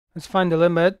Let's find the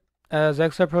limit as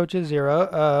x approaches 0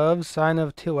 of sine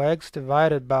of 2x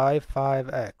divided by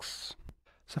 5x.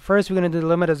 So first we're going to do the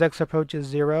limit as x approaches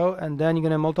 0, and then you're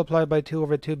going to multiply by 2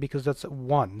 over 2 because that's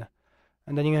 1.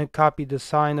 And then you're going to copy the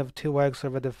sine of 2x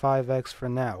over the 5x for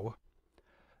now.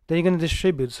 Then you're going to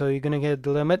distribute, so you're going to get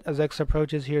the limit as x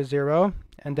approaches here 0,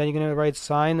 and then you're going to write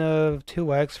sine of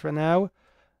 2x for now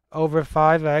over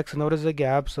 5x, and notice the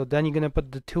gap, so then you're going to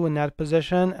put the 2 in that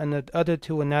position and the other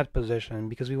 2 in that position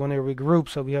because we want to regroup,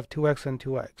 so we have 2x and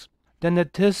 2x. Then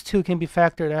this 2 can be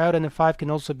factored out and the 5 can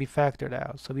also be factored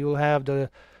out. So we will have the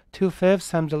 2/5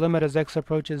 times the limit as x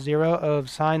approaches 0 of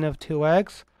sine of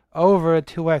 2x over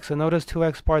 2x. And notice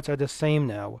 2x parts are the same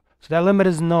now. So that limit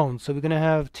is known. So we're going to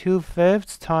have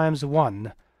 2/5 times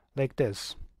 1, like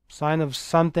this. Sine of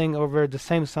something over the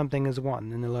same something is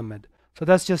 1 in the limit. So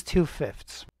that's just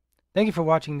 2/5. Thank you for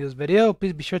watching this video.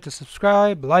 Please be sure to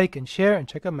subscribe, like, and share, and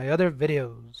check out my other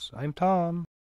videos. I'm Tom.